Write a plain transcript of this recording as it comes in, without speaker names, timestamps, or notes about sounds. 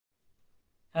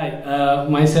Hi,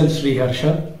 myself Sri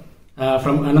Harsha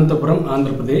from Anantapuram,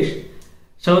 Andhra Pradesh.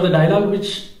 So the dialogue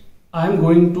which I am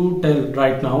going to tell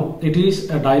right now, it is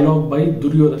a dialogue by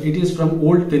Duryodhana. It is from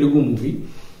old Telugu movie.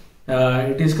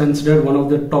 It is considered one of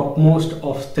the topmost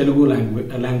of Telugu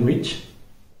language.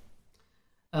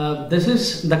 This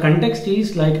is the context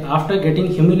is like after getting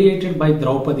humiliated by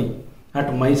Draupadi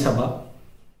at Maya Sabha,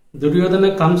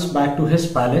 Duryodhana comes back to his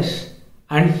palace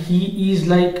and he is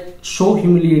like so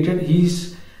humiliated. He's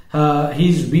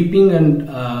weeping and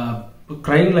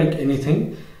crying like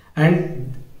anything,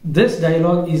 and this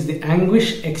dialogue is the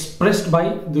anguish expressed by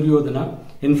Duryodhana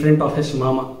in front of his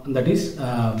mama, that is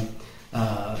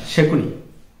Shakuni.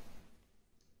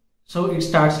 So it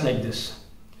starts like this.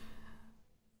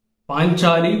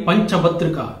 Paanchali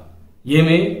Bhartruka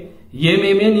Yeme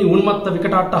ni unmatta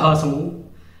vikatattahasamu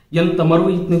ఎంత మరువు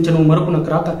యత్నించను మరుపున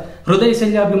క్రాక హృదయ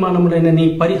శల్యాభిమానములైన నీ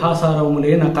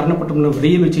పరిహాసారవములే నా కర్ణపటమును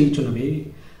వ్రేయులు చేయుచున్నవే.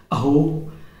 అహో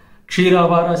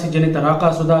క్షీరావారాసి జనిత రాకా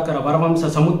సుధాకర వరవంశ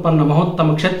సముత్పన్న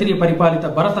మహోత్తమ క్షత్రియ పరిపాలిత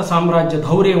భరత సామ్రాజ్య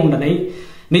ధౌర్య ఉండనై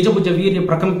నిజభుజ వీర్య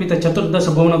ప్రకంపిత చతుర్దశ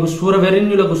భువనగు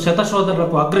శూరవెరణ్యులకు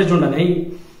శతశోదరులకు అగ్రజుండనై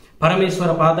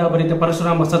పరమేశ్వర పాదాభరిత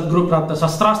పరశురామ సద్గురు ప్రాప్త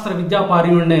శస్త్రాస్త్ర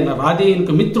విద్యాపారిణుడైన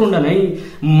రాధేయునికి మిత్రుండనై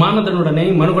మానదనుడనై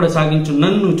మనుగడ సాగించు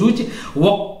నన్ను చూచి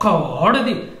ఒక్క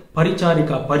ఆడది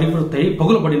పరిచారిక పరివృత్తై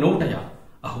పగులబడి నౌటయ.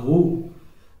 అహో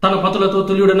తన పతులతో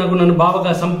తుల్యుడనగు నన్ను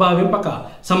బావగా సంపావింపక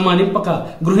సమ్మానింపక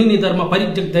గృహిణి ధర్మ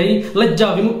పరిత్యక్తై లజ్జా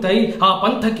విముక్తై ఆ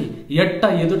పంథకి ఎట్ట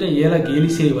ఎదుట ఏల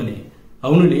గేలిసేవలే.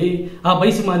 అవునులే, ఆ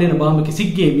బైసిమాలిన బామకి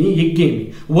సిగ్గేమి ఎగ్గేమి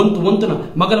వంతున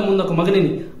మగల ముందకు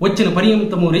మగనిని వచ్చిన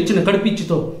పర్యంతము రెచ్చిన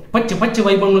కడుపిచ్చితో పచ్చి పచ్చి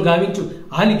వైభవమును గావించు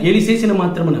ఆలి గేలిసేసిన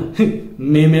మాత్రమున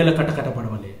మేమేల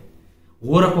కటకటపడవలే.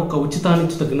 ఊరకొక్క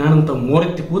ఉచితానుచిత జ్ఞానంతో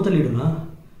మోరెత్తి పూతలేడునా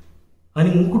అని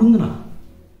ముంకుడుందునా,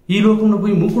 ఈ లోకంలో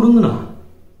పోయి ముంకుడుందునా.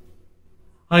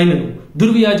 ఆయనను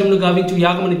దుర్వ్యాజమును గావించు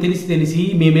యాగమని తెలిసి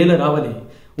మేమేల రావలే.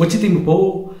 వచ్చి తిమ్మిపో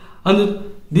అందు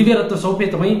దివ్యరత్వ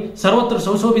సౌపేతమై సర్వత్ర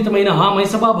సౌశోభితమైన ఆ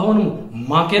మైసభా భవనము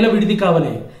మాకేల విడిది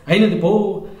కావలే. అయినది పో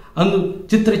అందు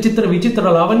చిత్ర చిత్ర విచిత్ర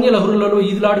లావణ్య లహరులలో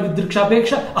ఈదులాడు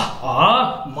విదృక్షాపేక్ష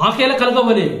మాకేల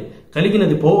కలగవలే.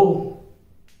 కలిగినది పో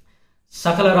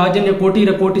సకల రాజన్య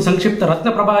కోటీర కోటి సంక్షిప్త రత్న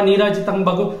ప్రభా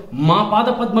నీరాజితంబగు మా పాద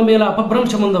పద్మమేల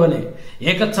అపభ్రంశముందవలే.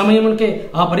 ఏకత్సమయమునకే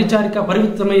ఆ పరిచారిక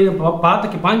పరివృత్తమైన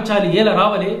పాతకి పాంచాలి ఏల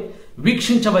రావలే,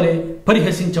 వీక్షించవలే,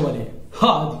 పరిహసించవలే.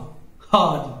 హాది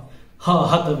హాది హా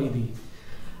హతవిధి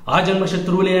ఆ జన్మ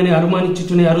శత్రువులే అని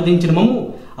అనుమానించుచునే అరుదించిన మమ్ము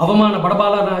అవమాన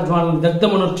బడబాల రాజ్వాలను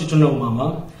దగ్ధమనర్చుచున్నావు మామ.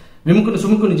 విముకును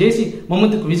సుముకును చేసి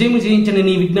మమ్మతుకు విజయము చేయించిన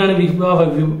నీ విజ్ఞాన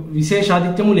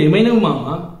విశేషాదిత్యములు ఏమైనవి మామ.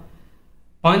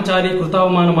 పాంచాలి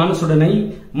కృతావమాన మానసుడనై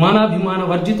మానాభిమాన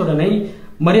వర్జితుడనై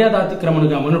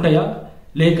మర్యాదాతిక్రమణగా మనుటయా,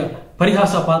 లేక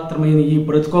పరిహాసపాత్రమైన ఈ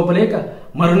బ్రతుకోపలేక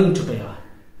మరణించుటయా.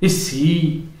 ఇస్సీ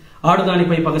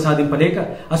ఆడుదానిపై పగ సాధింపలేక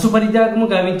అసుపరిత్యాగము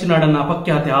గావించినాడన్న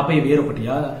అపఖ్యాతి ఆపై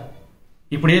వేరొకటియా.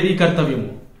 ఇప్పుడేది కర్తవ్యము?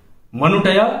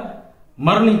 మనుటయా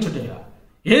మరణించుటయా?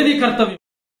 ఏది కర్తవ్యం?